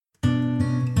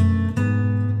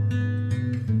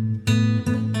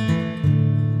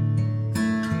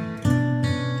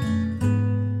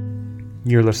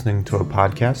You're listening to a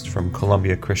podcast from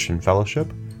Columbia Christian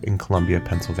Fellowship in Columbia,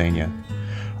 Pennsylvania.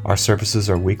 Our services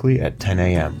are weekly at 10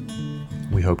 a.m.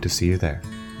 We hope to see you there.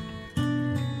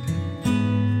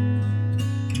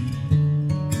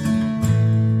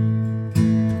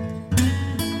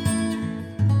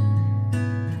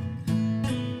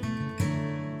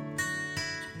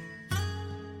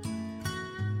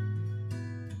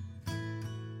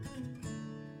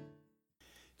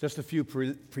 Just a few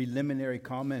preliminary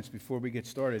comments before we get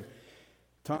started.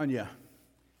 Tanya,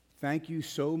 thank you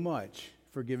so much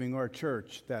for giving our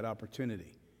church that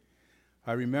opportunity.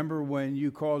 I remember when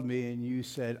you called me and you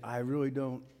said, I really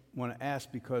don't want to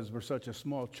ask because we're such a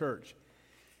small church.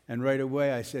 And right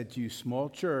away I said to you, small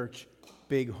church,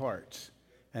 big hearts.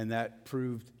 And that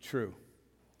proved true.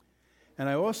 And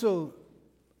I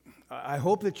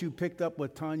hope that you picked up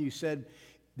what Tanya said.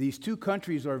 These two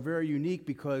countries are very unique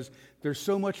because there's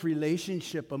so much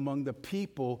relationship among the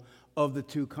people of the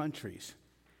two countries.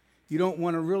 You don't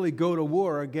want to really go to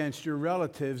war against your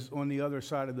relatives on the other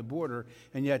side of the border,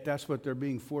 and yet that's what they're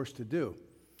being forced to do.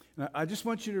 Now, I just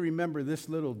want you to remember this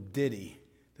little ditty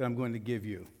that I'm going to give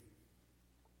you.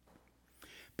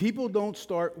 People don't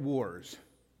start wars.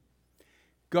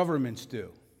 Governments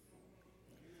do.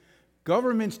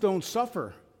 Governments don't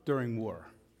suffer during war.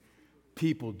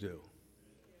 People do.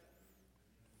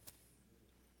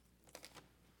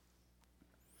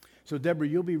 So, Deborah,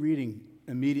 you'll be reading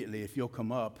immediately if you'll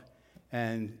come up.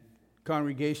 And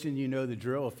congregation, you know the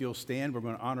drill. If you'll stand, we're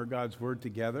going to honor God's word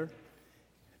together.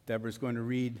 Deborah's going to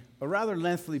read a rather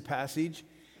lengthy passage,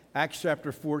 Acts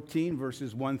chapter 14,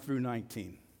 verses 1 through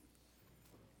 19.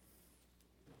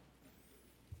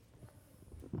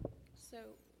 So,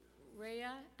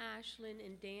 Rhea, Ashlyn,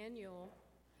 and Daniel,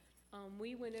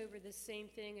 we went over the same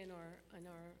thing in our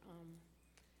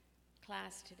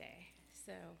class today.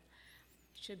 So,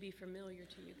 should be familiar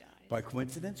to you guys. By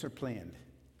coincidence or planned?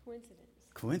 Coincidence.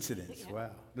 Coincidence, Yeah.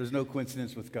 Wow. There's no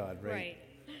coincidence with God, right?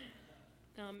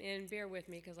 Right. And bear with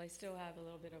me because I still have a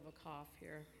little bit of a cough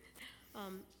here.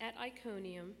 At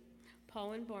Iconium,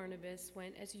 Paul and Barnabas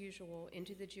went as usual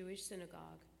into the Jewish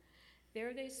synagogue.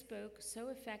 There they spoke so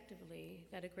effectively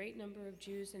that a great number of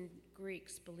Jews and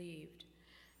Greeks believed.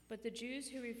 But the Jews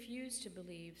who refused to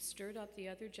believe stirred up the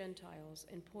other Gentiles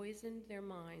and poisoned their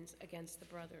minds against the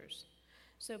brothers.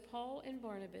 So Paul and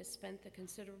Barnabas spent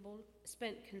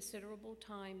considerable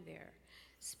time there,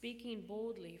 speaking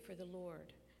boldly for the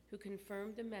Lord, who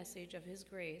confirmed the message of his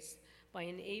grace by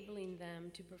enabling them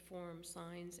to perform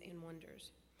signs and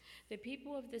wonders. The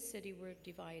people of the city were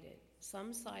divided.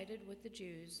 Some sided with the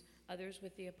Jews, others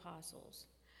with the apostles.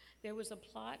 There was a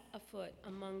plot afoot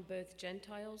among both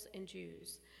Gentiles and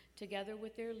Jews, together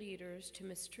with their leaders, to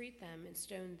mistreat them and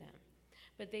stone them.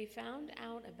 But they found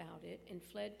out about it and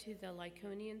fled to the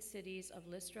Lycaonian cities of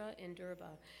Lystra and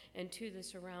Derbe and to the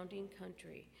surrounding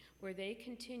country, where they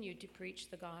continued to preach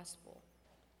the gospel.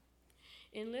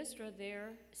 In Lystra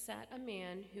there sat a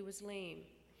man who was lame.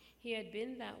 He had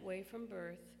been that way from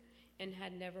birth and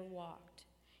had never walked.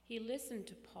 He listened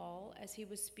to Paul as he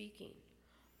was speaking.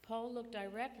 Paul looked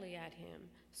directly at him,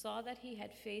 saw that he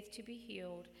had faith to be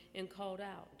healed, and called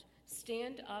out,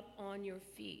 "Stand up on your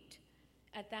feet."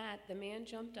 At that, the man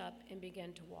jumped up and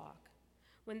began to walk.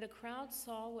 When the crowd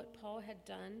saw what Paul had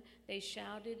done, they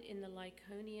shouted in the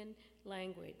Lycaonian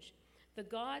language, "The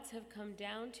gods have come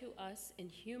down to us in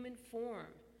human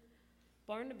form."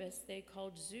 Barnabas they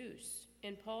called Zeus,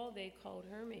 and Paul they called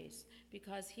Hermes,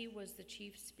 because he was the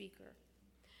chief speaker.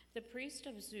 The priest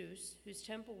of Zeus, whose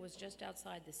temple was just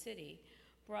outside the city,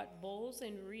 brought bowls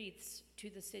and wreaths to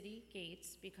the city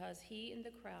gates because he and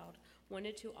the crowd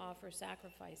wanted to offer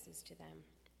sacrifices to them.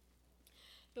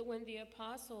 But when the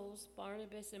apostles,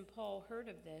 Barnabas and Paul, heard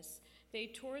of this, they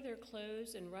tore their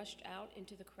clothes and rushed out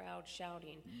into the crowd,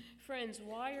 shouting, "Friends,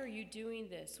 why are you doing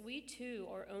this? We too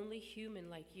are only human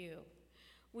like you.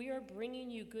 We are bringing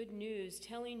you good news,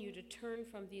 telling you to turn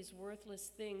from these worthless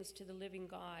things to the living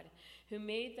God, who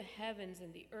made the heavens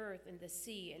and the earth and the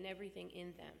sea and everything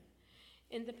in them.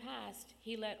 In the past,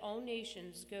 he let all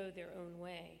nations go their own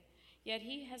way. Yet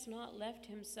he has not left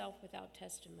himself without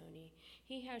testimony.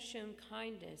 He has shown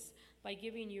kindness by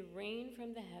giving you rain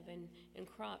from the heaven and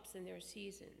crops in their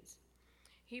seasons.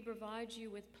 He provides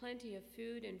you with plenty of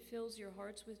food and fills your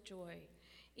hearts with joy.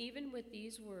 Even with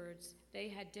these words, they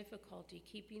had difficulty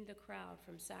keeping the crowd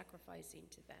from sacrificing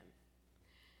to them.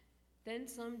 Then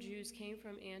some Jews came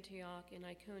from Antioch and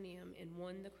Iconium and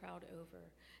won the crowd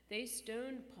over. They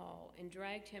stoned Paul and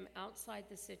dragged him outside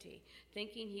the city,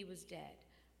 thinking he was dead.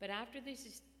 But after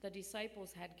the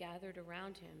disciples had gathered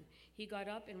around him, he got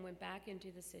up and went back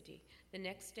into the city. The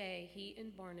next day, he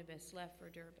and Barnabas left for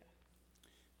Derbe.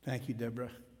 Thank you,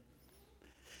 Deborah.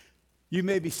 You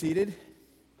may be seated.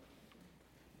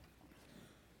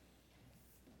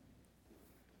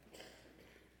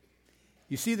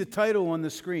 You see the title on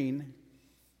the screen.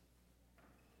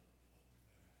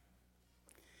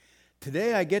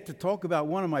 Today I get to talk about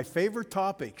one of my favorite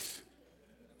topics.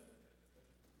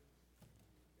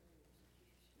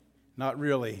 Not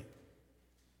really.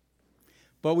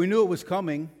 But we knew it was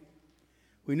coming.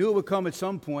 We knew it would come at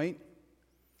some point.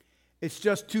 It's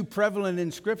just too prevalent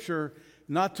in Scripture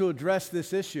not to address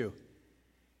this issue.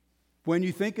 When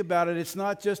you think about it, it's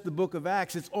not just the book of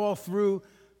Acts, it's all through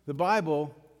the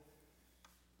Bible.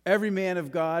 Every man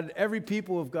of God, every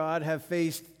people of God have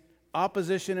faced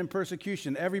opposition and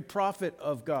persecution. Every prophet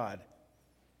of God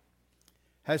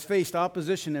has faced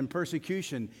opposition and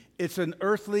persecution. It's an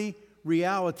earthly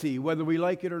reality, whether we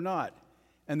like it or not.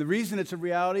 And the reason it's a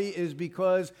reality is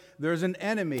because there's an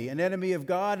enemy of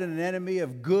God and an enemy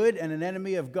of good and an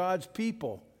enemy of God's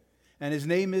people. And his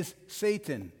name is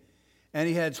Satan. And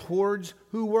he has hordes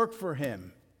who work for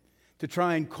him to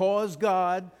try and cause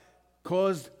God's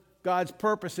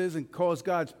purposes and cause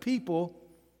God's people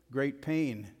great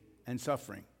pain and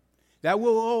suffering. That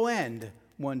will all end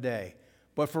one day.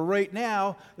 But for right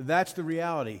now, that's the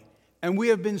reality. And we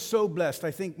have been so blessed.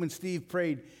 I think when Steve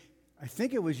prayed, I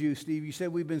think it was you, Steve, you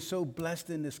said we've been so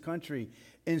blessed in this country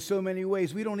in so many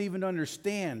ways. We don't even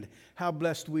understand how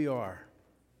blessed we are.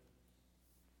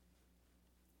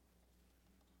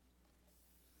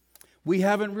 We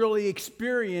haven't really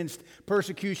experienced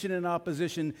persecution and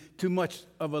opposition to much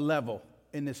of a level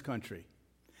in this country.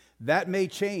 That may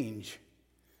change.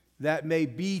 That may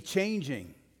be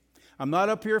changing. I'm not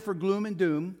up here for gloom and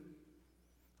doom.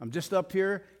 I'm just up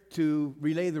here to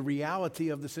relay the reality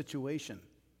of the situation.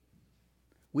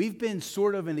 We've been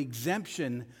sort of an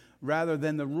exemption rather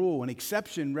than the rule, an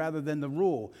exception rather than the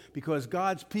rule, because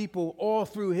God's people all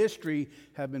through history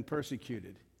have been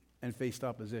persecuted and faced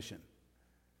opposition.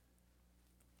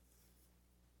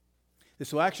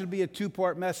 This will actually be a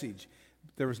two-part message.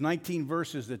 There was 19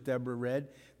 verses that Deborah read.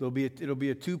 It'll be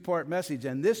a two-part message.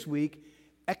 And this week,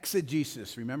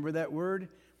 exegesis. Remember that word?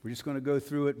 We're just going to go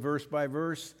through it verse by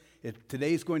verse.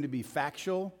 Today's going to be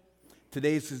factual.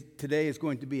 Today is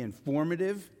going to be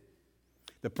informative.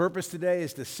 The purpose today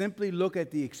is to simply look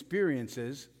at the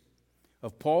experiences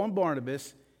of Paul and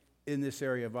Barnabas in this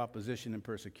area of opposition and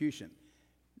persecution.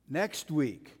 Next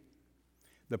week,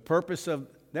 the purpose of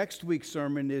next week's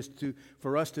sermon is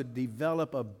for us to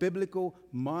develop a biblical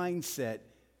mindset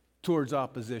towards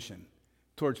opposition,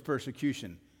 towards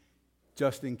persecution,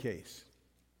 just in case.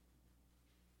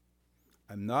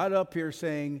 I'm not up here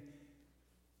saying,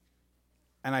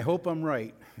 and I hope I'm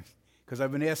right, because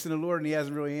I've been asking the Lord and he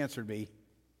hasn't really answered me,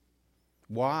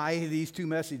 why these two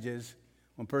messages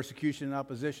on persecution and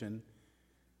opposition.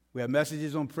 We have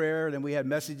messages on prayer, then we had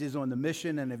messages on the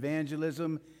mission and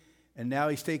evangelism, and now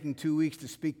he's taking 2 weeks to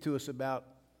speak to us about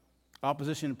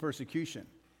opposition and persecution.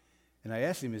 And I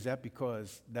asked him, is that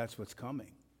because that's what's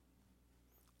coming?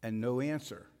 And no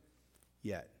answer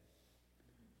yet.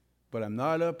 But I'm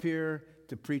not up here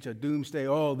to preach a doomsday,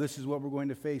 this is what we're going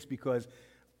to face, because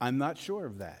I'm not sure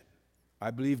of that. I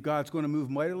believe God's going to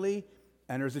move mightily,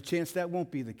 and there's a chance that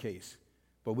won't be the case.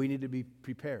 But we need to be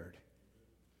prepared.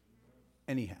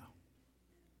 Anyhow.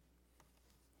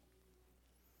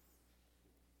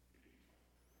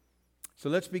 So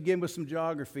let's begin with some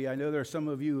geography. I know there are some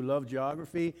of you who love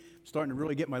geography. I'm starting to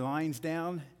really get my lines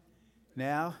down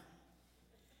now.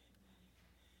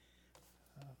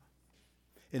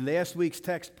 In last week's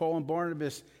text, Paul and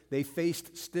Barnabas, they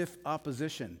faced stiff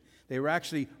opposition. They were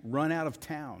actually run out of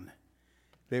town.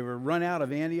 They were run out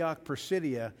of Antioch,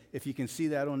 Pisidia, if you can see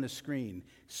that on the screen,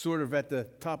 sort of at the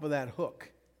top of that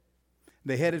hook.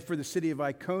 They headed for the city of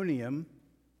Iconium,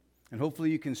 and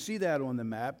hopefully you can see that on the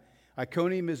map.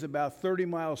 Iconium is about 30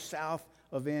 miles south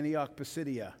of Antioch,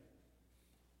 Pisidia.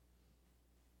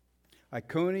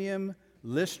 Iconium,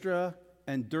 Lystra,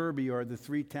 and Derbe are the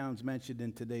three towns mentioned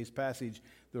in today's passage.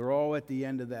 They're all at the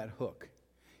end of that hook.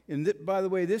 And by the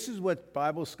way, this is what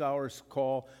Bible scholars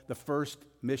call the first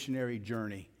missionary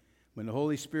journey. When the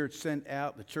Holy Spirit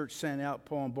the church sent out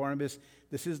Paul and Barnabas,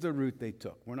 this is the route they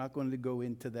took. We're not going to go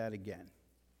into that again.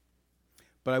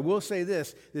 But I will say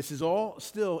this is all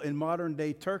still in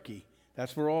modern-day Turkey.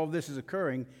 That's where all of this is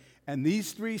occurring. And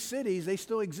these three cities, they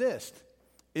still exist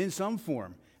in some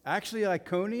form. Actually,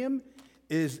 Iconium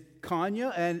is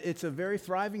Konya, and it's a very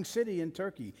thriving city in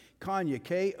Turkey. Konya,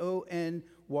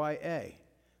 K-O-N-Y-A. A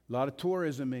lot of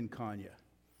tourism in Konya.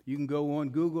 You can go on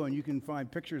Google and you can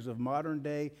find pictures of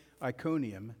modern-day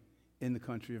Iconium in the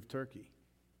country of Turkey.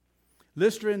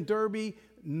 Lystra and Derbe,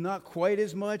 not quite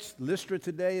as much. Lystra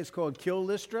today is called Kill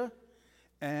Lystra,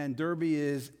 and Derbe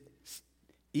is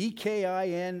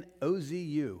Ekinozu.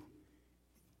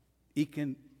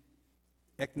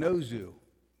 Eknozu,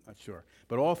 not sure.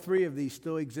 But all three of these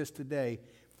still exist today,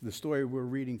 the story we're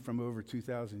reading from over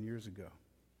 2,000 years ago.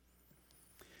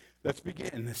 Let's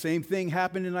begin. The same thing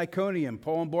happened in Iconium.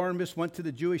 Paul and Barnabas went to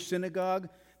the Jewish synagogue.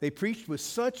 They preached with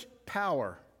such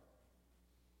power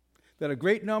that a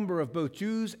great number of both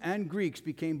Jews and Greeks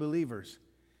became believers.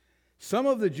 Some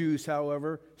of the Jews,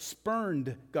 however,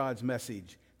 spurned God's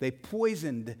message. They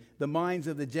poisoned the minds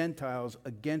of the Gentiles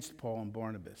against Paul and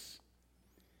Barnabas.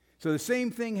 So the same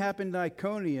thing happened in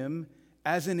Iconium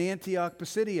as in Antioch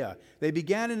Pisidia. They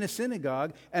began in a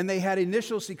synagogue, and they had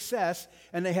initial success,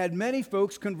 and they had many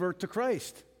folks convert to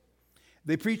Christ.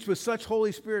 They preached with such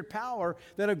Holy Spirit power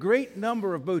that a great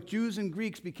number of both Jews and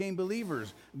Greeks became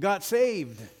believers, got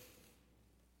saved.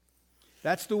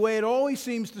 That's the way it always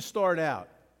seems to start out,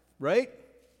 right?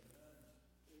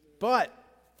 But,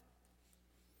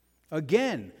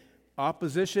 again,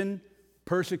 opposition,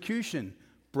 persecution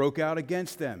broke out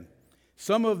against them.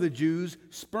 Some of the Jews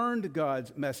spurned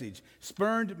God's message.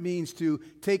 Spurned means to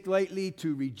take lightly,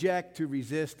 to reject, to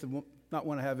resist, to not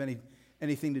want to have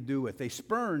anything to do with. They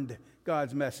spurned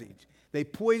God's message. They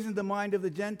poisoned the mind of the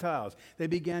Gentiles. They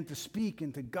began to speak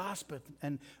and to gossip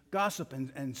and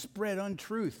spread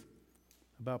untruth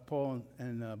about Paul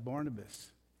and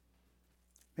Barnabas.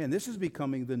 Man, this is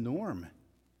becoming the norm.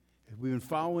 We've been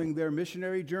following their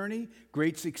missionary journey.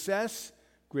 Great success,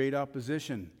 great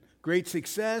opposition. Great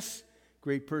success,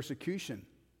 great persecution.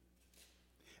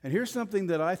 And here's something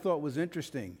that I thought was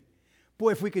interesting.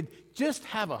 Boy, if we could just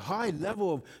have a high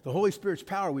level of the Holy Spirit's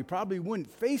power, we probably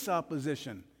wouldn't face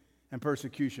opposition and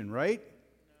persecution, right?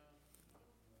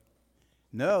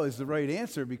 No is the right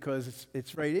answer because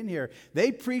it's right in here.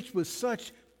 They preached with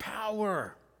such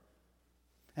power.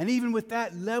 And even with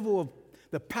that level of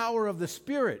the power of the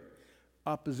Spirit,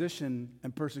 opposition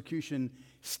and persecution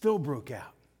still broke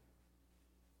out.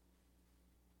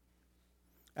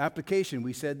 Application,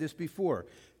 we said this before.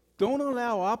 Don't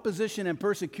allow opposition and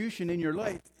persecution in your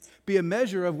life be a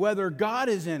measure of whether God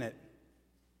is in it.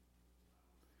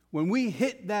 When we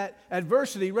hit that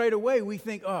adversity right away, we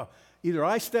think, oh, either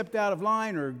I stepped out of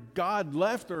line or God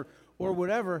left or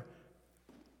whatever.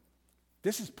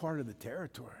 This is part of the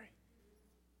territory.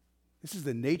 This is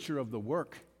the nature of the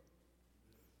work.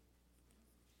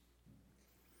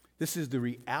 This is the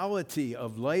reality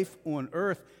of life on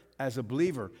earth as a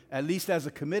believer, at least as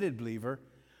a committed believer.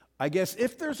 I guess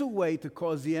if there's a way to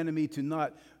cause the enemy to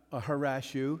not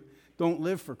harass you, don't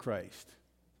live for Christ.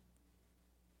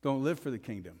 Don't live for the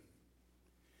kingdom.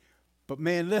 But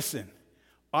man, listen,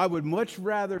 I would much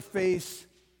rather face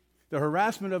the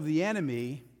harassment of the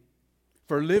enemy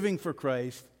for living for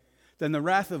Christ than the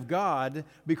wrath of God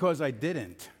because I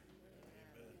didn't.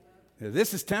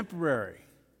 This is temporary.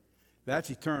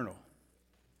 That's eternal.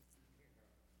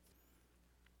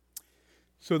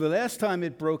 So the last time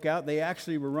it broke out, they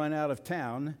actually were run out of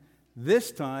town.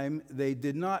 This time, they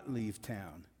did not leave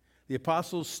town. The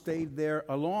apostles stayed there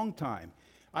a long time.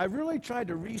 I really tried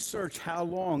to research how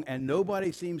long, and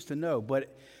nobody seems to know.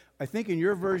 But I think in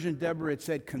your version, Deborah, it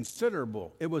said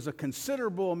considerable. It was a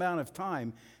considerable amount of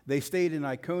time they stayed in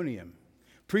Iconium.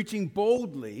 Preaching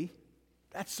boldly,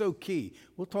 that's so key.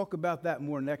 We'll talk about that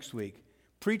more next week.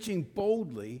 Preaching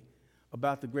boldly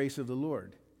about the grace of the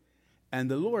Lord. And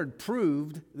the Lord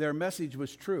proved their message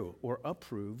was true, or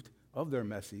approved of their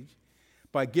message,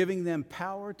 by giving them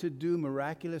power to do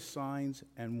miraculous signs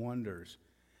and wonders.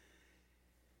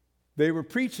 They were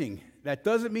preaching. That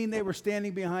doesn't mean they were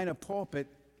standing behind a pulpit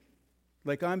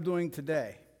like I'm doing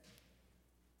today.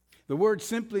 The word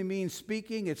simply means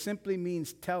speaking. It simply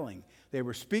means telling. They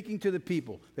were speaking to the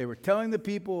people. They were telling the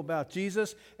people about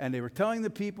Jesus, and they were telling the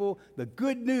people the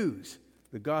good news,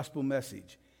 the gospel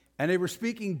message. And they were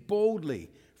speaking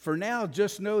boldly. For now,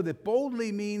 just know that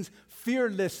boldly means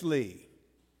fearlessly.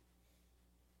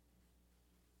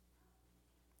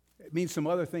 It means some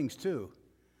other things too.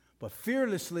 But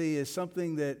fearlessly is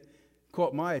something that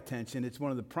caught my attention. It's one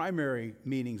of the primary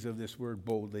meanings of this word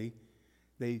boldly.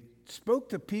 They spoke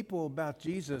to people about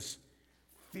Jesus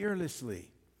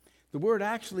fearlessly. The word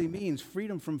actually means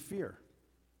freedom from fear.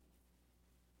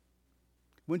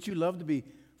 Wouldn't you love to be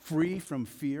free from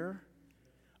fear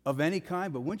of any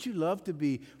kind? But wouldn't you love to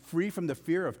be free from the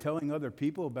fear of telling other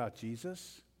people about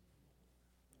Jesus?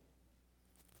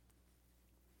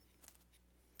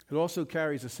 It also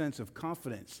carries a sense of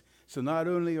confidence. So not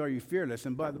only are you fearless,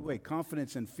 and by the way,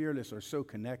 confidence and fearless are so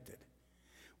connected.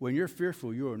 When you're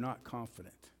fearful, you are not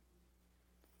confident.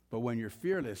 But when you're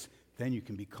fearless, then you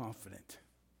can be confident.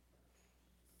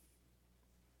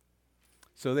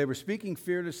 So they were speaking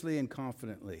fearlessly and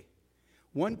confidently.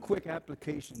 One quick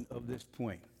application of this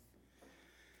point.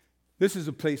 This is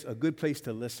a good place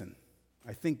to listen.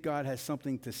 I think God has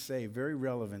something to say very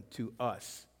relevant to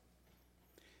us.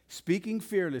 Speaking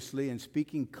fearlessly and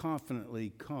speaking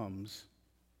confidently comes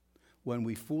when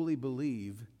we fully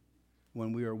believe,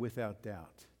 when we are without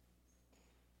doubt.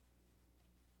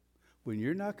 When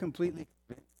you're not completely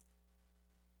convinced,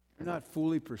 you're not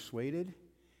fully persuaded,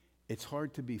 it's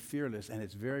hard to be fearless and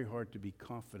it's very hard to be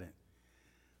confident.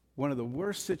 One of the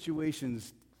worst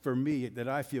situations for me that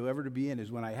I feel ever to be in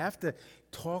is when I have to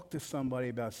talk to somebody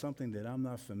about something that I'm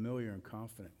not familiar and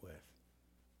confident with.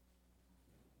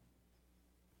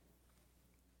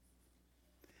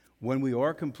 When we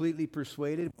are completely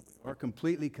persuaded, we are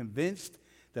completely convinced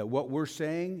that what we're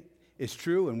saying is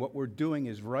true and what we're doing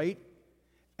is right,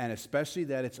 and especially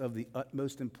that it's of the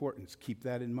utmost importance. Keep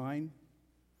that in mind.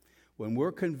 When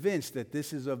we're convinced that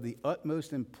this is of the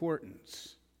utmost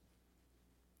importance,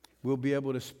 we'll be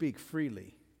able to speak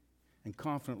freely and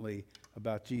confidently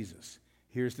about Jesus.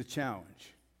 Here's the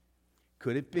challenge.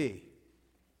 Could it be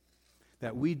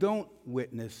that we don't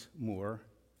witness more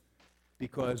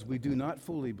because we do not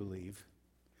fully believe,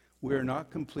 we're not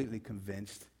completely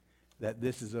convinced that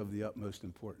this is of the utmost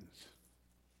importance?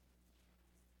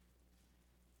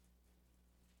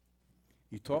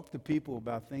 You talk to people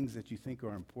about things that you think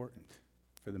are important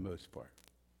for the most part.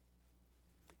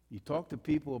 You talk to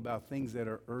people about things that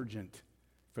are urgent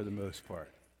for the most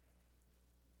part.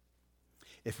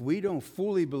 If we don't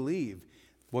fully believe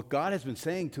what God has been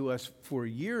saying to us for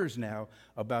years now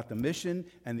about the mission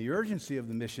and the urgency of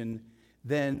the mission,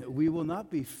 then we will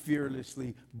not be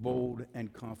fearlessly bold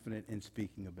and confident in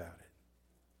speaking about it.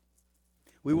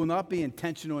 We will not be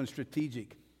intentional and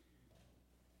strategic.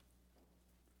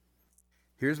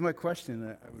 Here's my question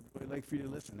that I would really like for you to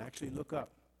listen. Actually, look up.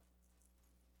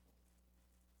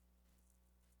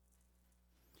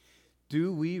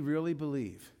 Do we really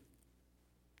believe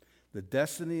the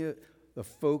destiny of the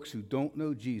folks who don't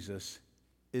know Jesus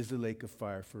is the lake of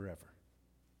fire forever?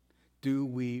 Do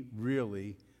we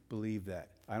really believe that?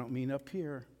 I don't mean up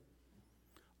here.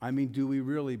 I mean, do we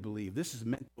really believe? This is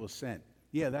mental assent.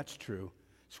 Yeah, that's true.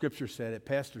 Scripture said it.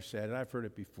 Pastor said it. I've heard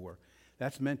it before.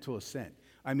 That's mental assent.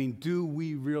 I mean, do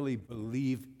we really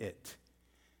believe it?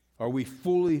 Are we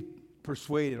fully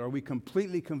persuaded? Are we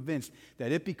completely convinced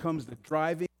that it becomes the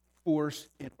driving force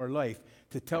in our life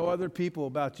to tell other people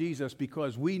about Jesus,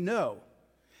 because we know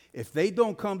if they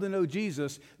don't come to know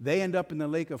Jesus, they end up in the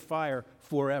lake of fire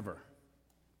forever.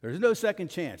 There's no second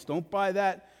chance. Don't buy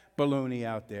that baloney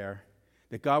out there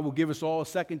that God will give us all a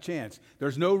second chance.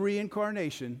 There's no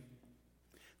reincarnation.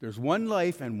 There's one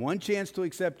life and one chance to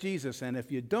accept Jesus, and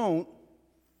if you don't,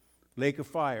 lake of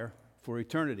fire for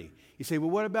eternity. You say, well,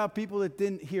 what about people that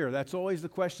didn't hear? That's always the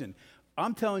question.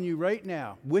 I'm telling you right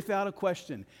now, without a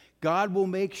question, God will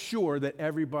make sure that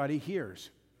everybody hears.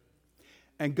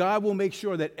 And God will make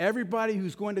sure that everybody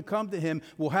who's going to come to him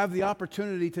will have the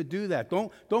opportunity to do that.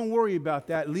 Don't worry about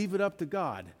that. Leave it up to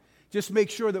God. Just make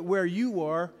sure that where you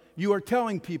are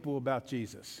telling people about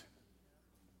Jesus.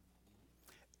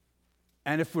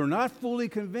 And if we're not fully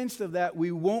convinced of that,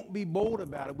 we won't be bold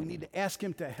about it. We need to ask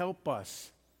him to help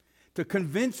us, to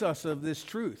convince us of this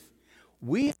truth.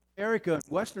 We in America,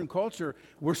 Western culture,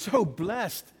 we're so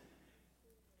blessed.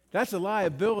 That's a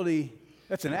liability.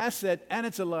 That's an asset, and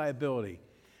it's a liability.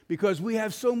 Because we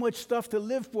have so much stuff to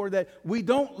live for that we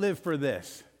don't live for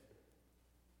this.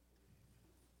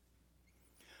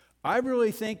 I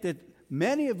really think that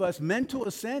many of us, mental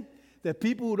assent, that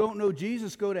people who don't know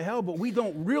Jesus go to hell, but we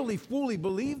don't really fully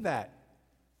believe that.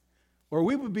 Or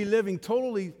we would be living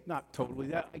not totally,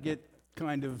 that I get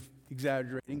kind of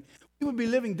exaggerating. We would be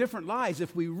living different lives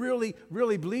if we really,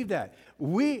 really believe that.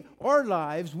 Our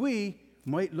lives, we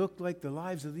might look like the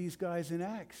lives of these guys in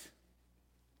Acts.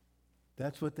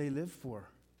 That's what they live for.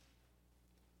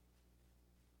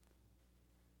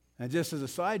 And just as a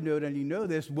side note, and you know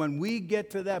this, when we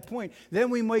get to that point,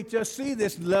 then we might just see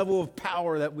this level of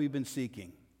power that we've been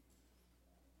seeking.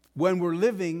 When we're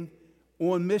living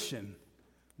on mission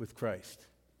with Christ.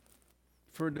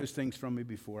 You've heard those things from me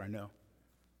before, I know.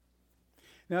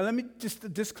 Now let me just a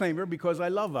disclaimer, because I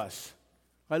love us.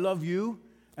 I love you,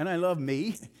 and I love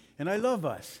me, and I love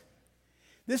us.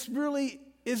 This really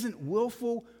isn't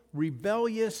willful,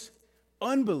 rebellious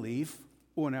unbelief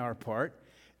on our part.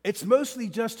 It's mostly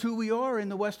just who we are in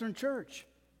the Western church.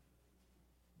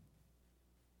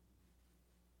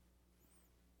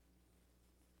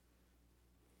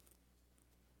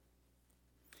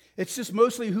 It's just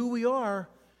mostly who we are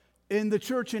in the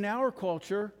church in our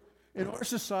culture in our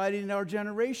society, in our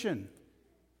generation.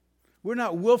 We're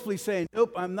not willfully saying,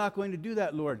 nope, I'm not going to do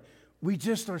that, Lord. We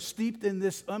just are steeped in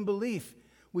this unbelief.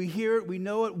 We hear it, we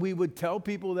know it, we would tell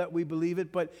people that we believe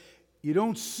it, but you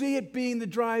don't see it being the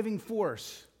driving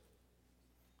force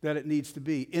that it needs to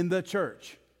be in the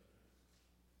church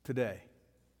today.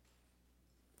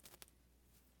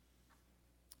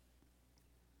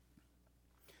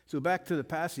 So back to the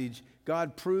passage,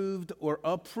 God proved or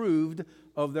approved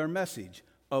of their message,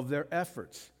 of their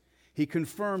efforts. He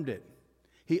confirmed it.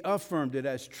 He affirmed it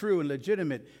as true and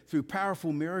legitimate through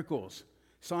powerful miracles,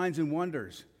 signs and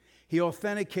wonders. He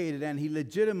authenticated and he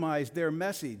legitimized their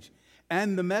message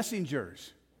and the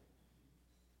messengers.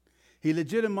 He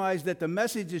legitimized that the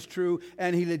message is true,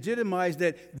 and he legitimized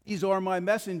that these are my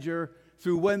messenger.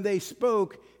 Through when they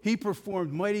spoke, he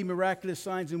performed mighty miraculous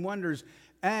signs and wonders,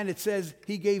 and it says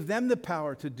he gave them the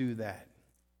power to do that.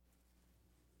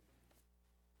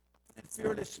 And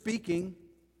fearless speaking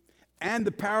and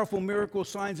the powerful miracle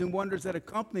signs and wonders that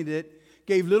accompanied it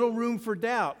gave little room for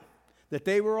doubt that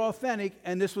they were authentic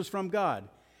and this was from God.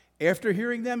 After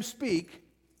hearing them speak,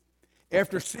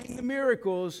 after seeing the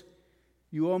miracles,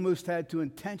 you almost had to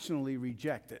intentionally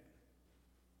reject it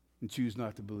and choose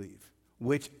not to believe,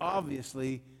 which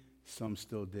obviously some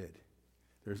still did.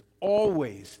 There's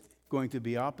always going to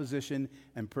be opposition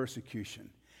and persecution.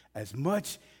 As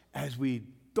much as we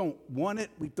don't want it,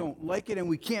 we don't like it, and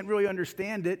we can't really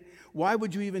understand it, why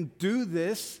would you even do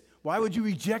this? Why would you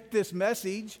reject this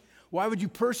message? Why would you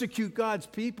persecute God's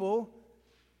people?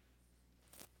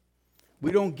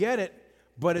 We don't get it,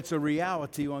 but it's a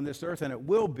reality on this earth, and it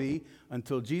will be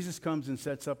until Jesus comes and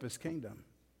sets up his kingdom.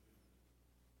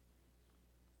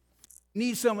 We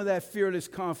need some of that fearless,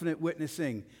 confident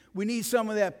witnessing. We need some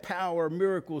of that power,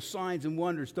 miracles, signs, and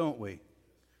wonders, don't we?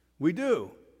 We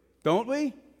do. Don't we?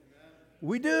 Amen.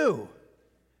 We do.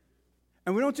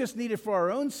 And we don't just need it for our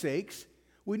own sakes.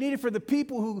 We need it for the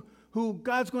people who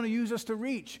God's going to use us to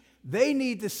reach. They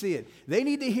need to see it. They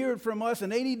need to hear it from us,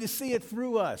 and they need to see it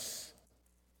through us.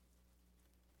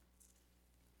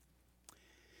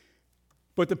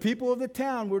 But the people of the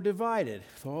town were divided.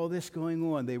 With all this going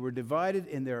on, they were divided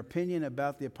in their opinion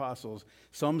about the apostles.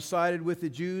 Some sided with the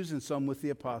Jews and some with the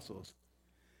apostles.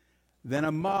 Then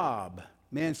a mob.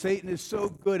 Man, Satan is so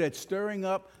good at stirring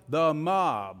up the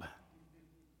mob.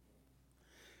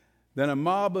 Then a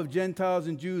mob of Gentiles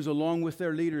and Jews, along with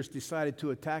their leaders, decided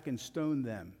to attack and stone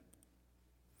them.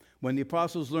 When the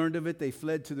apostles learned of it, they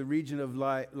fled to the region of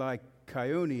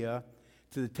Lycaonia,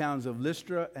 to the towns of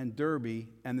Lystra and Derbe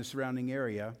and the surrounding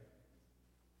area.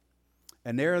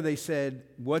 And there they said,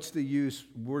 what's the use?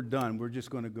 We're done. We're just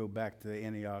going to go back to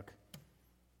Antioch,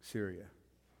 Syria.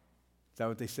 Is that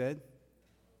what they said?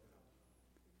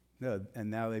 No, and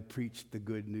now they preached the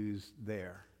good news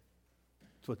there.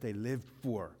 That's what they lived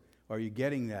for. Are you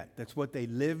getting that? That's what they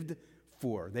lived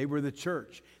for. They were the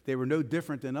church. They were no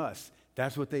different than us.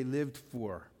 That's what they lived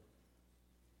for.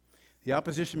 The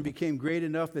opposition became great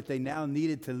enough that they now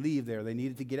needed to leave there. They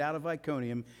needed to get out of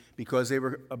Iconium because they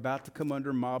were about to come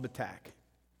under mob attack.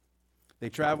 They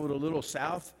traveled a little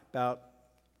south, about,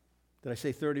 did I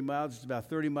say 30 miles? It's about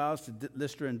 30 miles to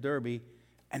Lystra and Derbe,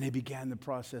 and they began the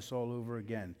process all over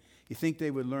again. You think they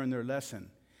would learn their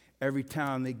lesson? Every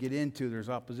town they get into, there's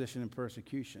opposition and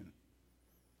persecution.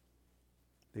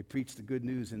 They preached the good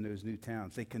news in those new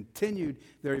towns. They continued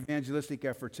their evangelistic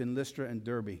efforts in Lystra and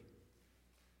Derbe.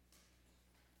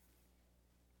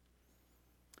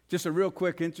 Just a real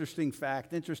quick, interesting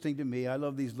fact, interesting to me. I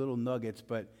love these little nuggets,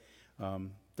 but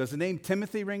does the name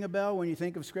Timothy ring a bell when you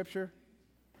think of Scripture?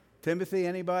 Timothy,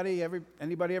 anybody?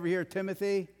 Anybody ever hear of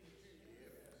Timothy?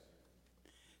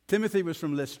 Timothy was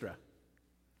from Lystra.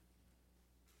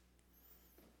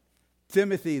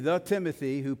 Timothy, the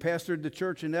Timothy, who pastored the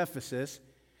church in Ephesus,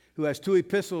 who has 2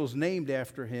 epistles named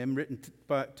after him, written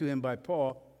to him by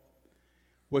Paul,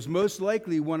 was most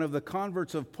likely one of the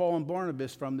converts of Paul and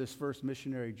Barnabas from this first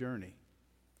missionary journey.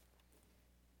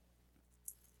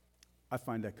 I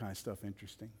find that kind of stuff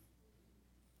interesting.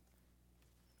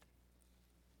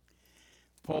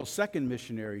 Paul's second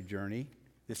missionary journey,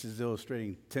 this is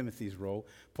illustrating Timothy's role.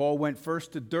 Paul went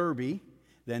first to Derbe,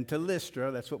 then to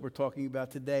Lystra, that's what we're talking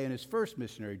about today, in his first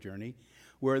missionary journey,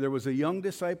 where there was a young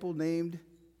disciple named,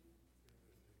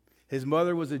 his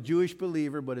mother was a Jewish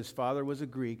believer, but his father was a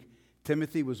Greek.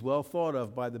 Timothy was well thought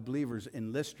of by the believers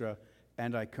in Lystra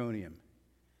and Iconium.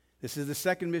 This is the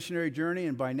second missionary journey,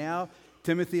 and by now,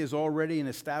 Timothy is already an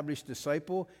established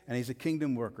disciple, and he's a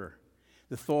kingdom worker.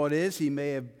 The thought is he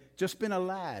may have just been a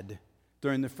lad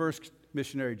during the first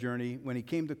missionary journey when he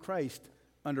came to Christ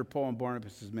under Paul and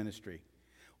Barnabas' ministry,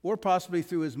 or possibly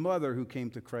through his mother who came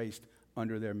to Christ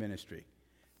under their ministry.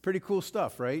 Pretty cool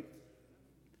stuff, right?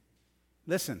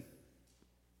 Listen.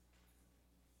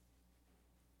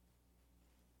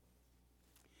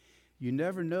 You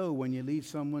never know when you lead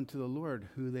someone to the Lord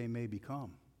who they may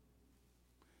become.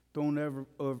 Don't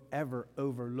ever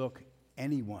overlook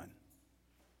anyone.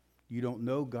 You don't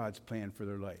know God's plan for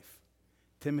their life.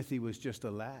 Timothy was just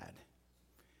a lad,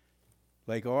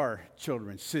 like our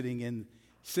children sitting in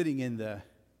the,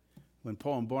 when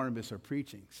Paul and Barnabas are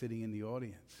preaching, sitting in the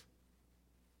audience.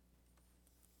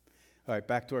 All right,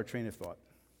 back to our train of thought.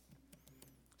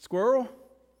 Squirrel?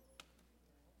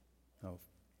 Oh,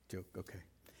 joke, okay.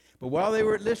 But while they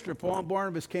were at Lystra, Paul and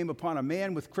Barnabas came upon a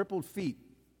man with crippled feet.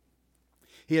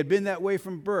 He had been that way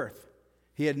from birth.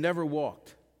 He had never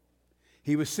walked.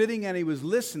 He was sitting and he was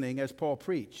listening as Paul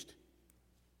preached.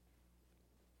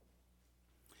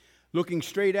 Looking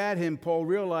straight at him, Paul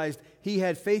realized he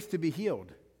had faith to be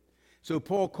healed. So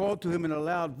Paul called to him in a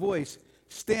loud voice,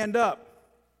 "Stand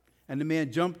up!" And the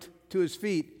man jumped to his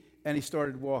feet and he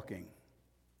started walking.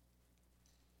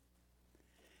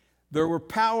 There were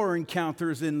power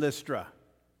encounters in Lystra.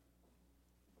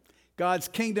 God's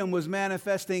kingdom was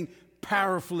manifesting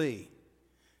powerfully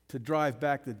to drive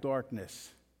back the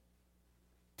darkness,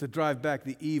 to drive back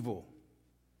the evil.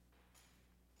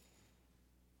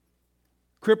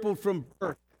 Crippled from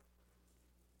birth,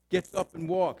 gets up and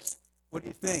walks. What do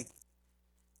you think?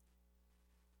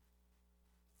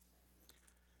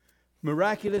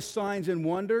 Miraculous signs and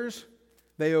wonders,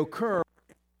 they occur in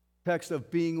the context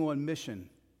of being on mission.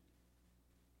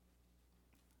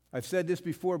 I've said this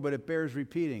before, but it bears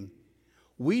repeating.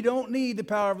 We don't need the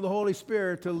power of the Holy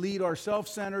Spirit to lead our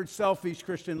self-centered, selfish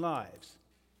Christian lives.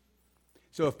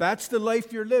 So if that's the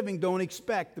life you're living, don't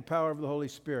expect the power of the Holy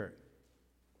Spirit.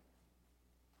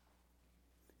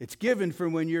 It's given for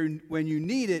when you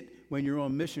need it, when you're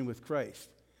on mission with Christ,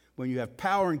 when you have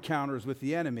power encounters with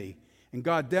the enemy, and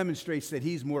God demonstrates that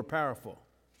He's more powerful.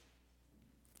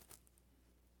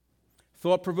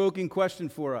 Thought-provoking question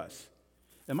for us.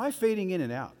 Am I fading in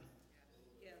and out?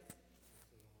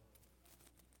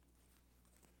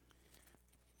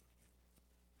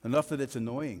 Enough that it's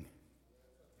annoying.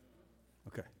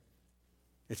 Okay.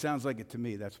 It sounds like it to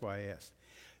me. That's why I asked.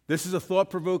 This is a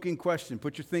thought-provoking question.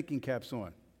 Put your thinking caps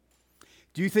on.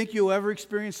 Do you think you'll ever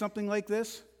experience something like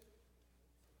this?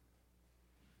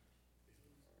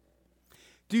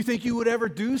 Do you think you would ever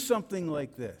do something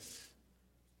like this?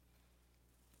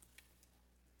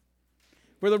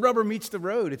 Where the rubber meets the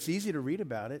road, it's easy to read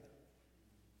about it.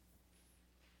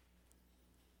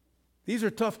 These are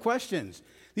tough questions.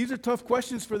 These are tough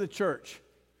questions for the church.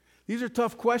 These are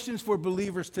tough questions for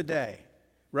believers today,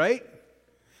 right?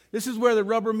 This is where the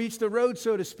rubber meets the road,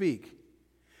 so to speak.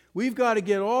 We've got to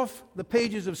get off the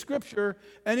pages of Scripture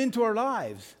and into our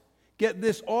lives. Get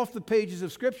this off the pages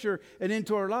of Scripture and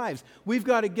into our lives. We've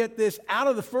got to get this out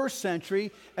of the first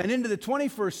century and into the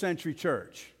 21st century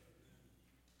church.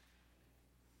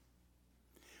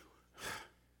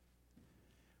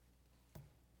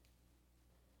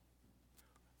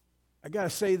 I got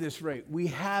to say this right. We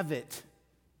have it.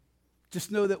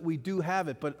 Just know that we do have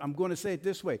it, but I'm going to say it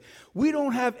this way. We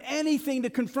don't have anything to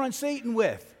confront Satan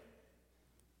with.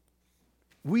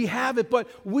 We have it, but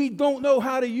we don't know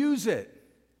how to use it.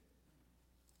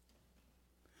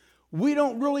 We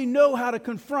don't really know how to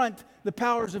confront the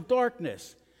powers of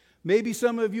darkness. Maybe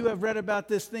some of you have read about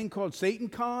this thing called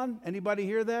SatanCon. Anybody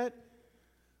hear that?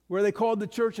 Where they called the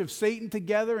Church of Satan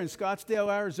together in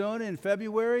Scottsdale, Arizona in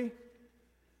February.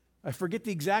 I forget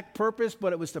the exact purpose,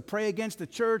 but it was to pray against the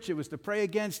church. It was to pray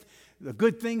against the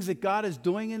good things that God is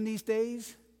doing in these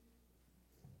days.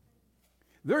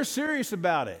 They're serious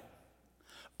about it.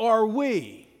 Are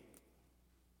we?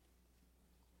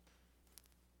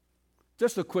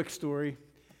 Just a quick story.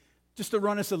 Just to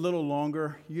run us a little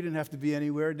longer. You didn't have to be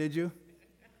anywhere, did you?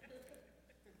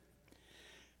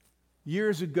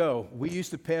 Years ago, we used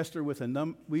to partner with a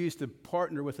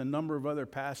number of other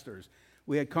pastors.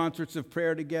 We had concerts of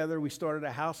prayer together. We started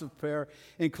a house of prayer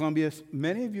in Columbia.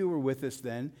 Many of you were with us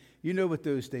then. You know what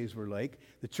those days were like.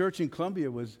 The church in Columbia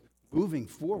was moving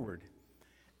forward.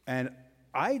 And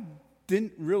I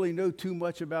didn't really know too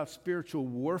much about spiritual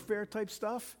warfare type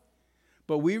stuff,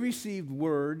 but we received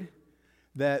word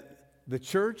that the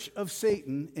Church of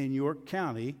Satan in York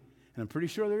County, and I'm pretty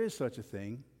sure there is such a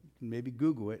thing, maybe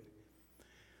Google it,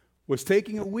 was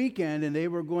taking a weekend and they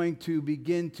were going to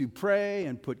begin to pray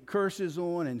and put curses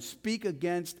on and speak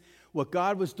against what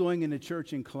God was doing in the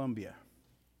church in Columbia.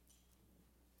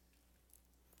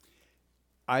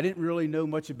 I didn't really know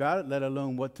much about it, let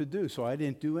alone what to do, so I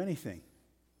didn't do anything.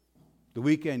 The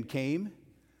weekend came,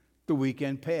 the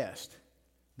weekend passed.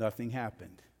 Nothing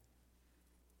happened.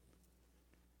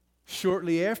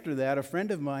 Shortly after that, a friend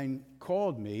of mine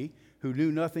called me who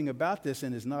knew nothing about this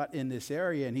and is not in this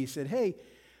area, and he said, hey,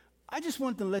 I just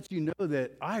wanted to let you know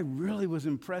that I really was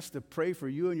impressed to pray for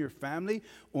you and your family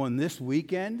on this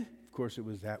weekend. Of course, it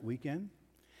was that weekend.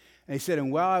 And he said,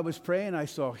 and while I was praying, I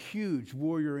saw huge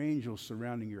warrior angels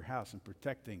surrounding your house and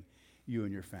protecting you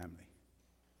and your family.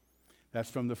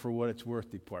 That's from the For What It's Worth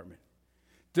department.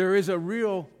 There is a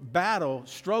real battle,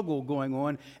 struggle going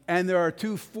on, and there are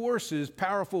two forces,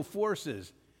 powerful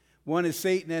forces. One is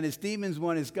Satan and his demons,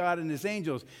 one is God and his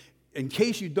angels. In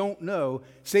case you don't know,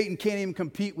 Satan can't even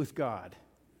compete with God.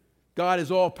 God is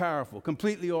all-powerful,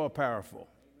 completely all-powerful.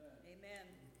 Amen.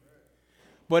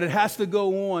 But it has to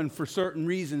go on for certain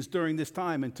reasons during this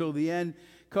time until the end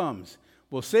comes.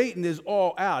 Well, Satan is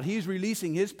all out. He's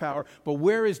releasing his power, but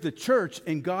where is the church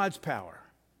and God's power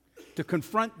to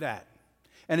confront that?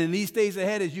 And in these days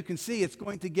ahead, as you can see, it's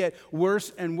going to get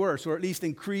worse and worse, or at least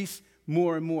increase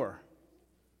more and more.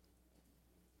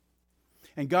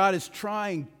 And God is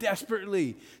trying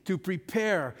desperately to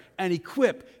prepare and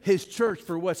equip his church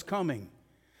for what's coming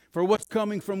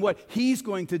from what he's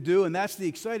going to do, and that's the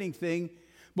exciting thing,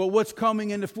 but what's coming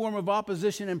in the form of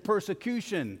opposition and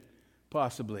persecution,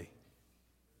 possibly.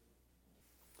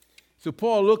 So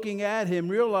Paul, looking at him,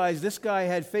 realized this guy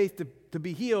had faith to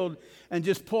be healed, and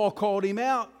just Paul called him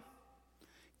out.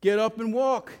 Get up and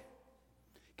walk.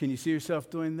 Can you see yourself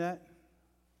doing that?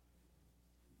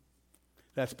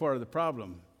 That's part of the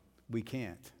problem. We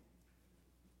can't.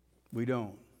 We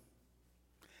don't.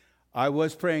 I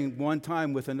was praying one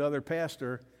time with another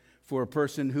pastor for a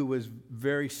person who was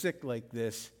very sick like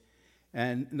this,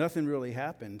 and nothing really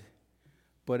happened.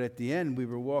 But at the end, we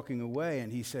were walking away,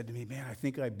 and he said to me, man, I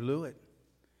think I blew it.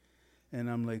 And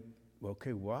I'm like, well,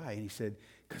 okay, why? And he said,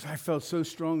 because I felt so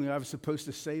strongly I was supposed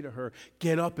to say to her,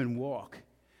 get up and walk.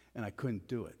 And I couldn't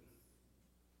do it.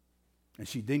 And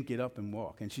she didn't get up and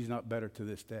walk, and she's not better to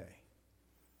this day.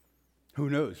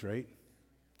 Who knows, right?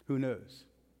 Who knows?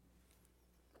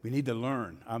 We need to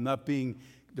learn.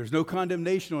 There's no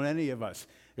condemnation on any of us.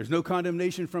 There's no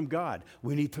condemnation from God.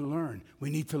 We need to learn. We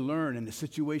need to learn, and the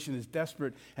situation is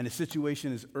desperate, and the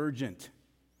situation is urgent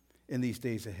in these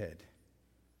days ahead.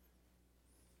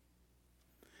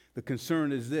 The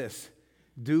concern is this: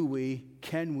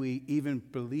 can we even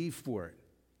believe for it?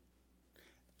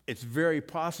 It's very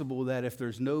possible that if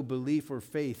there's no belief or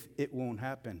faith, it won't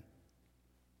happen.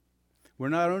 We're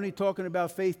not only talking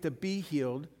about faith to be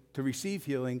healed, to receive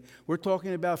healing, we're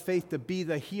talking about faith to be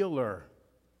the healer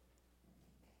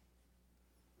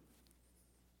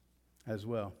as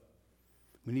well.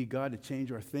 We need God to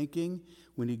change our thinking.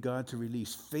 We need God to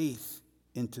release faith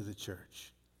into the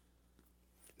church.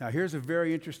 Now, here's a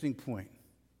very interesting point.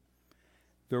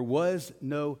 There was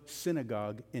no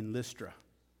synagogue in Lystra.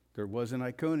 There was in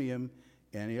Iconium,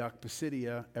 Antioch,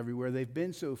 Pisidia, everywhere they've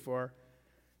been so far.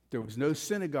 There was no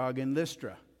synagogue in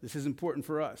Lystra. This is important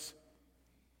for us.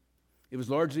 It was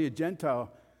largely a Gentile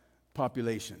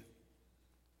population.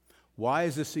 Why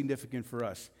is this significant for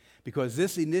us? Because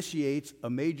this initiates a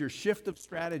major shift of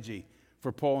strategy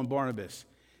for Paul and Barnabas.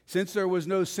 Since there was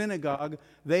no synagogue,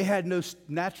 they had no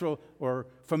natural or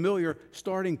familiar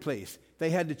starting place. They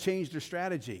had to change their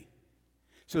strategy.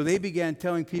 So they began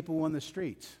telling people on the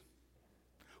streets.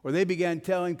 Or they began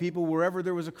telling people wherever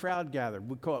there was a crowd gathered.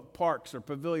 We call it parks or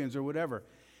pavilions or whatever.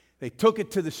 They took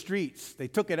it to the streets. They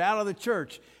took it out of the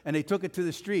church and they took it to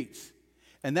the streets.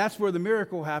 And that's where the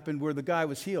miracle happened, where the guy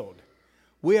was healed.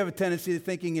 We have a tendency to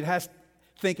think it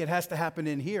has to happen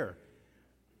in here.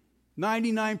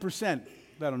 99%,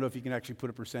 I don't know if you can actually put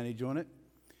a percentage on it,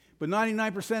 but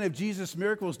 99% of Jesus'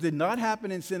 miracles did not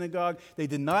happen in synagogue. They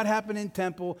did not happen in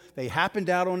temple. They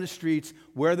happened out on the streets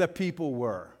where the people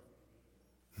were.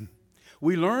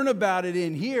 We learn about it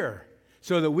in here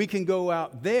so that we can go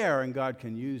out there and God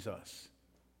can use us.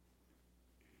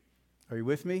 Are you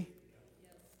with me?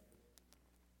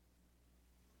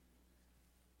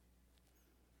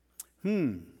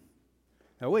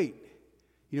 Now wait.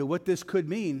 You know what this could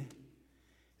mean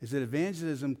is that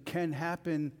evangelism can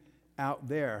happen out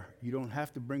there. You don't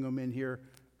have to bring them in here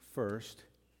first.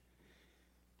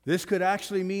 This could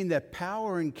actually mean that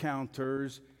power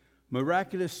encounters,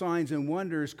 miraculous signs and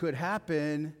wonders could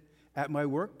happen at my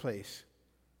workplace,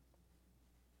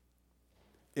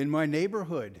 in my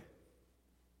neighborhood,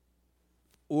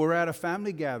 or at a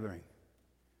family gathering.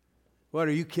 What,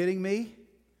 are you kidding me?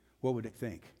 What would it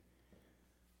think?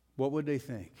 What would they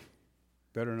think?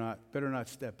 Better not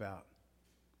step out.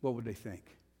 What would they think?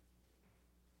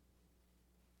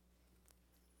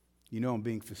 You know I'm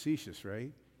being facetious,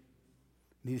 right?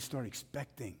 You need to start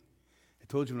expecting. I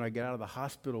told you when I got out of the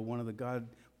hospital, one of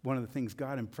the things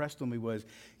God impressed on me was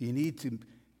you need to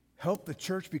help the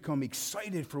church become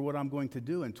excited for what I'm going to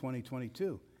do in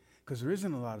 2022, because there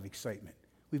isn't a lot of excitement.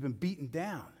 We've been beaten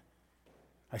down.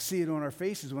 I see it on our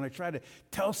faces when I try to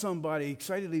tell somebody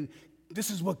excitedly,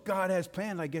 this is what God has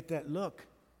planned. I get that look.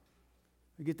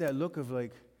 I get that look of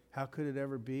like, how could it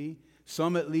ever be?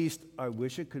 Some at least, I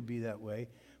wish it could be that way.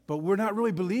 But we're not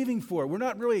really believing for it. We're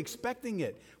not really expecting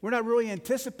it. We're not really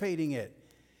anticipating it.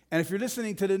 And if you're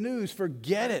listening to the news,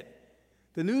 forget it.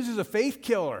 The news is a faith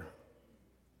killer.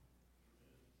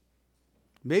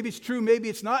 Maybe it's true, maybe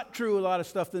it's not true, a lot of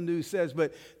stuff the news says,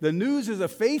 but the news is a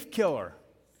faith killer.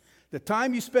 The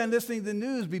time you spend listening to the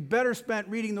news be better spent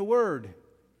reading the Word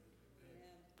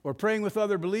or praying with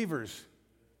other believers.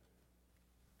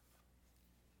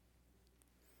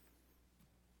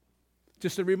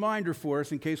 Just a reminder for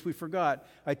us in case we forgot,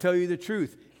 I tell you the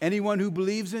truth. Anyone who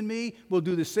believes in me will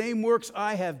do the same works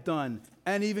I have done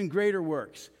and even greater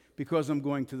works because I'm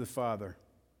going to the Father.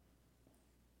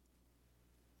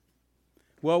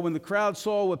 Well, when the crowd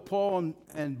saw what Paul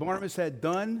and Barnabas had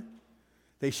done,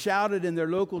 they shouted in their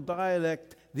local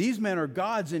dialect, "These men are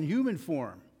gods in human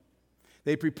form."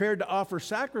 They prepared to offer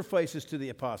sacrifices to the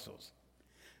apostles.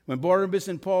 When Barnabas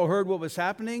and Paul heard what was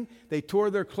happening, they tore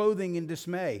their clothing in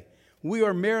dismay. "We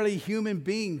are merely human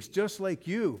beings just like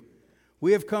you.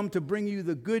 We have come to bring you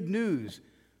the good news."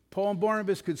 Paul and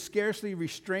Barnabas could scarcely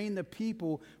restrain the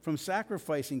people from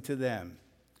sacrificing to them.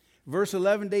 Verse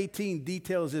 11 to 18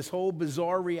 details this whole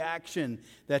bizarre reaction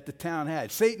that the town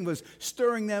had. Satan was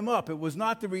stirring them up. It was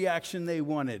not the reaction they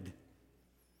wanted.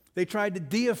 They tried to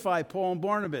deify Paul and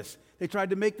Barnabas. They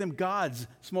tried to make them gods,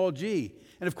 small g.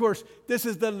 And of course, this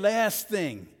is the last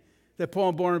thing that Paul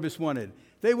and Barnabas wanted.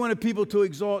 They wanted people to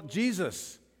exalt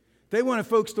Jesus. They wanted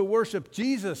folks to worship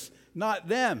Jesus, not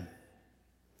them.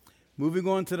 Moving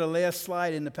on to the last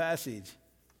slide in the passage.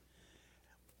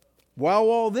 While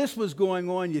all this was going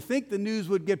on, you think the news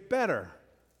would get better.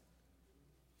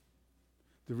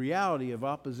 The reality of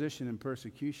opposition and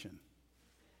persecution.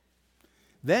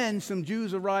 Then some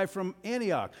Jews arrived from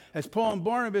Antioch, as Paul and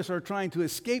Barnabas are trying to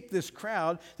escape this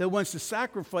crowd that wants to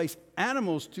sacrifice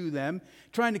animals to them,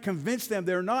 trying to convince them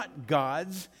they're not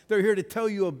gods. They're here to tell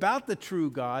you about the true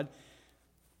God.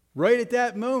 Right at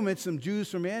that moment, some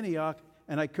Jews from Antioch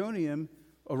and Iconium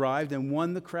arrived and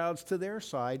won the crowds to their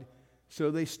side. So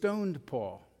they stoned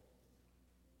Paul.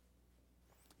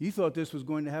 You thought this was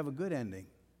going to have a good ending.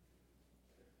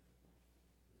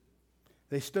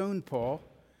 They stoned Paul.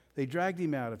 They dragged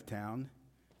him out of town,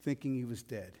 thinking he was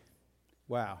dead.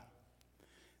 Wow.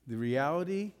 The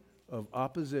reality of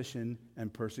opposition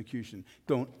and persecution.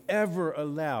 Don't ever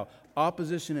allow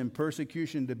opposition and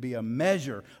persecution to be a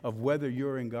measure of whether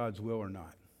you're in God's will or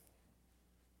not.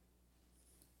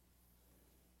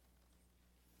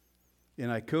 In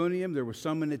Iconium, there were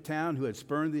some in the town who had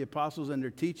spurned the apostles and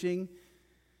their teaching.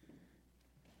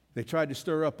 They tried to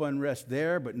stir up unrest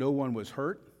there, but no one was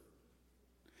hurt.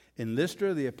 In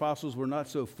Lystra, the apostles were not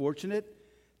so fortunate.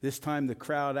 This time the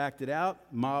crowd acted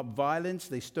out, mob violence.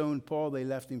 They stoned Paul. They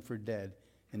left him for dead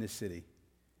in the city.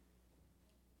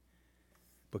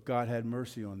 But God had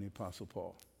mercy on the apostle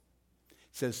Paul.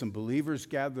 It says some believers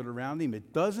gathered around him.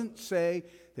 It doesn't say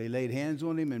they laid hands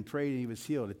on him and prayed and he was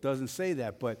healed. It doesn't say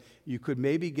that, but you could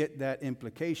maybe get that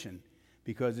implication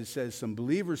because it says some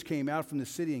believers came out from the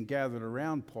city and gathered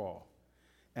around Paul,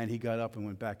 and he got up and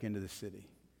went back into the city.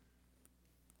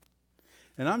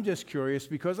 And I'm just curious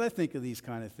because I think of these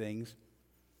kind of things.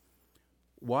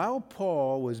 While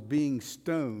Paul was being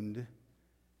stoned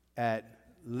at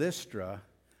Lystra,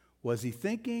 was he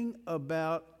thinking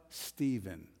about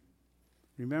Stephen?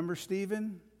 Remember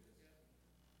Stephen?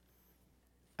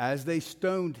 As they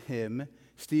stoned him,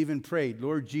 Stephen prayed,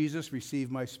 "Lord Jesus, receive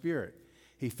my spirit."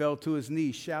 He fell to his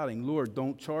knees shouting, "Lord,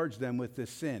 don't charge them with this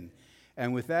sin."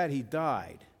 And with that, he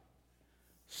died.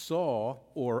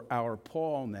 Saul, or our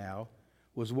Paul now,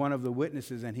 was one of the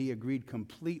witnesses, and he agreed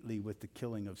completely with the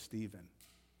killing of Stephen.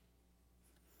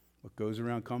 What goes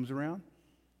around comes around.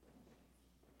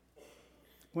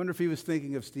 Wonder if he was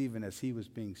thinking of Stephen as he was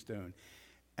being stoned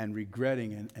and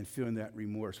regretting and feeling that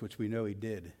remorse, which we know he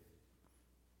did.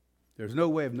 There's no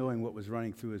way of knowing what was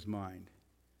running through his mind.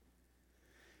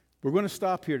 We're going to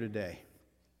stop here today.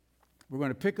 We're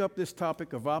going to pick up this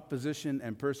topic of opposition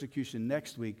and persecution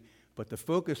next week, but the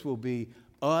focus will be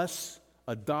us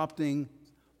adopting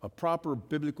a proper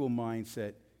biblical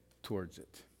mindset towards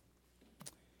it.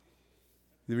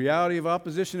 The reality of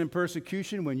opposition and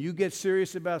persecution, when you get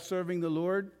serious about serving the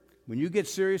Lord, when you get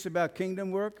serious about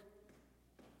kingdom work,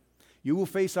 you will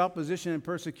face opposition and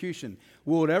persecution.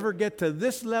 Will it ever get to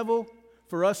this level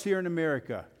for us here in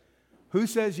America? Who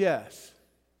says yes?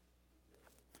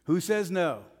 Who says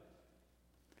no?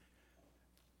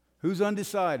 Who's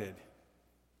undecided?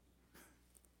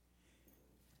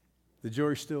 The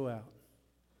jury's still out.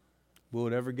 Will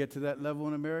it ever get to that level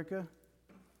in America?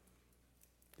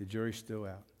 The jury's still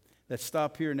out. Let's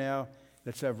stop here now.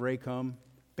 Let's have Ray come,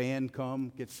 band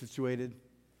come, get situated.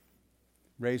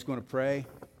 Ray's going to pray.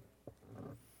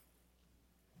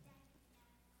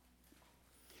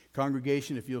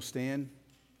 Congregation, if you'll stand.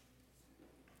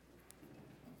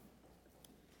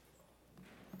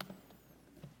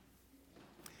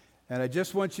 And I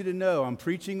just want you to know, I'm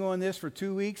preaching on this for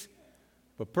 2 weeks,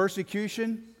 but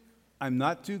persecution, I'm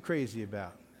not too crazy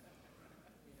about.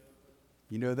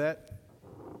 You know that?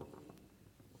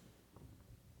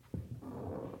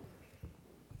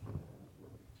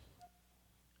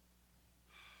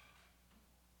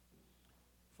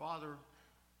 Father,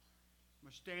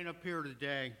 I'm standing up here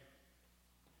today,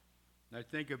 and I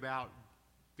think about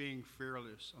being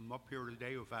fearless. I'm up here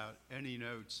today without any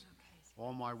notes.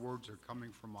 All my words are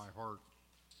coming from my heart.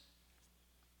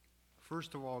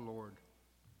 First of all, Lord,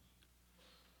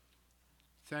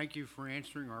 thank you for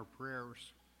answering our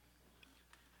prayers,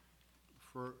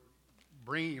 for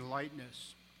bringing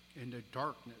lightness into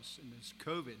darkness in this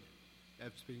COVID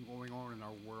that's been going on in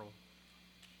our world.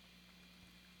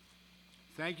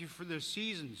 Thank you for the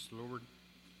seasons, Lord,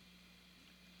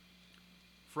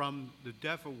 from the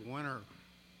death of winter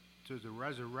to the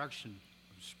resurrection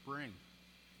of spring,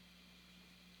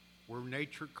 where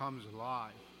nature comes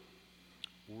alive,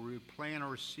 where we plant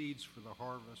our seeds for the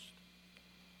harvest.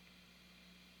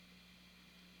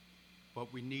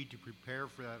 But we need to prepare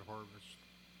for that harvest.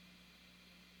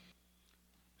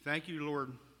 Thank you,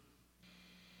 Lord,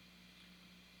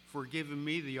 for giving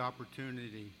me the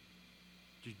opportunity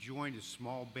to join a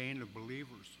small band of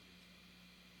believers,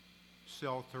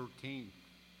 Cell 13,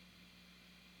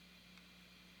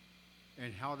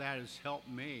 and how that has helped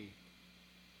me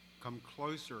come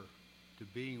closer to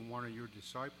being one of your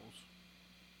disciples.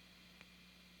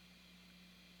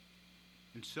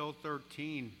 In Cell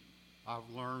 13, I've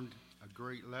learned a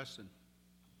great lesson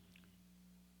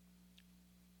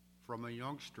from a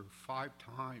youngster 5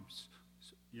 times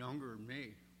younger than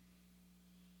me.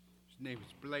 His name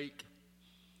is Blake.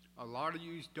 A lot of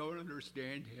you don't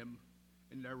understand him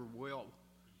and never will,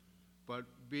 but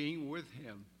being with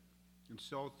him in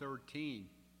Cell 13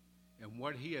 and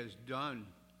what he has done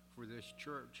for this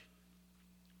church,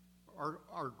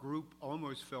 our group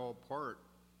almost fell apart.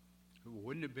 If it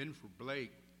wouldn't have been for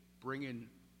Blake bringing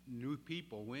new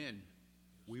people in,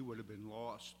 we would have been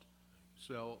lost.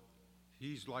 So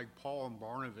he's like Paul and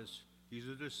Barnabas. He's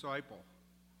a disciple.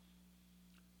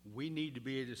 We need to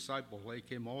be a disciple like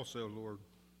him also, Lord.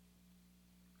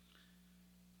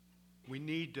 We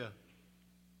need to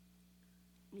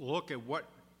look at what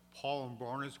Paul and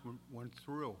Barnabas went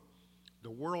through.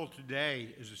 The world today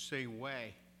is the same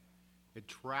way. It's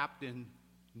trapped in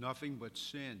nothing but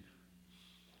sin,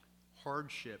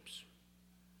 hardships.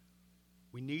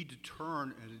 We need to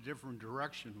turn in a different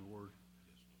direction, Lord,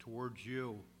 towards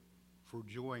you for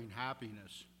joy and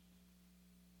happiness.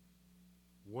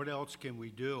 What else can we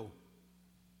do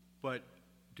but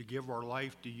to give our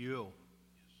life to you,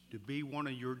 to be one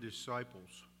of your disciples,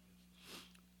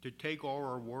 to take all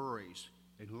our worries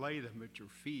and lay them at your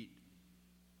feet,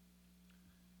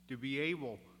 to be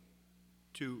able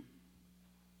to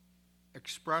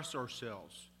express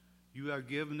ourselves. You have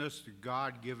given us the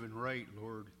God-given right,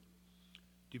 Lord,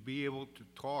 to be able to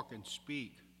talk and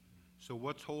speak. So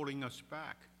what's holding us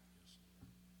back?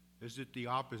 Is it the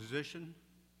opposition?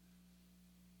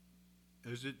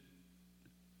 Is it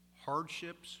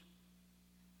hardships?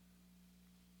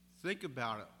 Think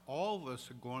about it. All of us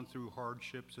have gone through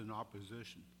hardships and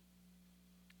opposition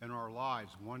in our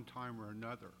lives one time or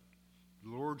another.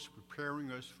 The Lord's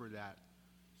preparing us for that.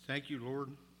 Thank you, Lord,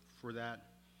 for that.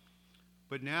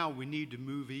 But now we need to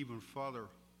move even further.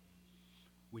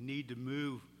 We need to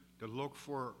move to look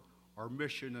for our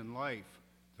mission in life,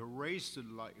 the race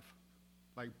in life.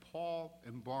 Like Paul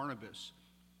and Barnabas,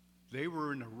 they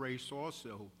were in a race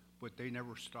also, but they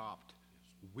never stopped.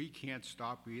 We can't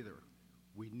stop either.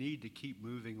 We need to keep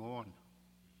moving on.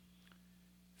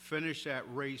 Finish that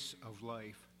race of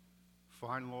life.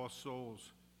 Find lost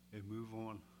souls and move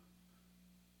on.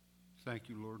 Thank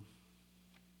you, Lord.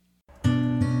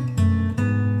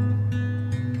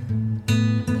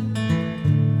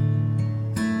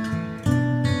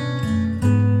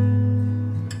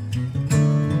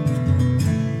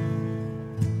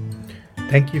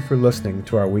 Thank you for listening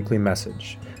to our weekly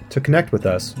message. To connect with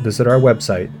us, visit our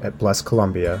website at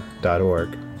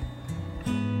blesscolumbia.org.